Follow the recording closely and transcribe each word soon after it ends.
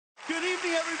Good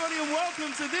evening, everybody, and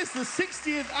welcome to this, the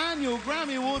 60th Annual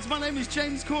Grammy Awards. My name is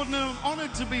James Corden, and I'm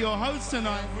honoured to be your host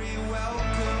tonight. Bring your life,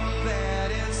 I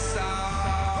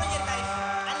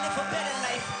live a better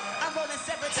life. I'm rolling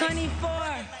separate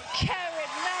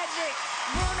 24-karat magic,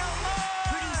 Bruno Mars.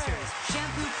 Producers,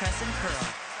 Shampoo, Press, and Curl.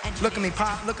 Look at me,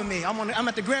 Pop, look at me. I'm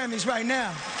at the Grammys right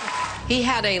now. He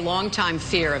had a long-time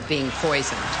fear of being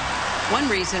poisoned. One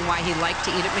reason why he liked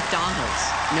to eat at McDonald's.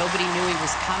 Nobody knew he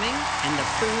was coming, and the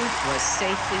food was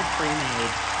safely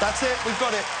pre-made. That's it, we've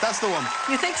got it. That's the one.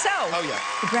 You think so? Oh, yeah.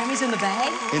 The Grammys in the bag?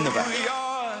 In the bag.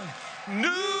 New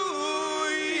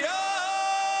York.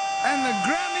 And the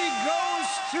Grammy goes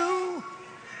to...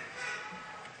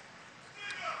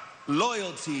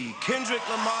 Loyalty, Kendrick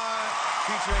Lamar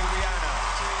featuring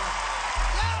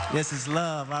Rihanna. This is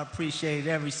love. I appreciate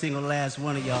every single last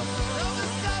one of y'all.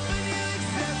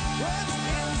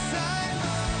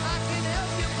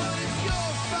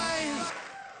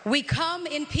 We come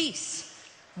in peace,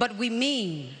 but we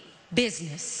mean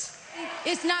business.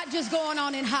 It's not just going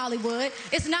on in Hollywood.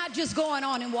 It's not just going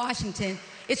on in Washington.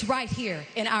 It's right here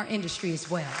in our industry as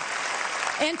well.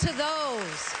 And to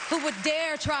those who would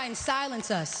dare try and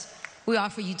silence us, we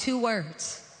offer you two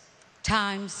words: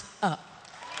 time's up.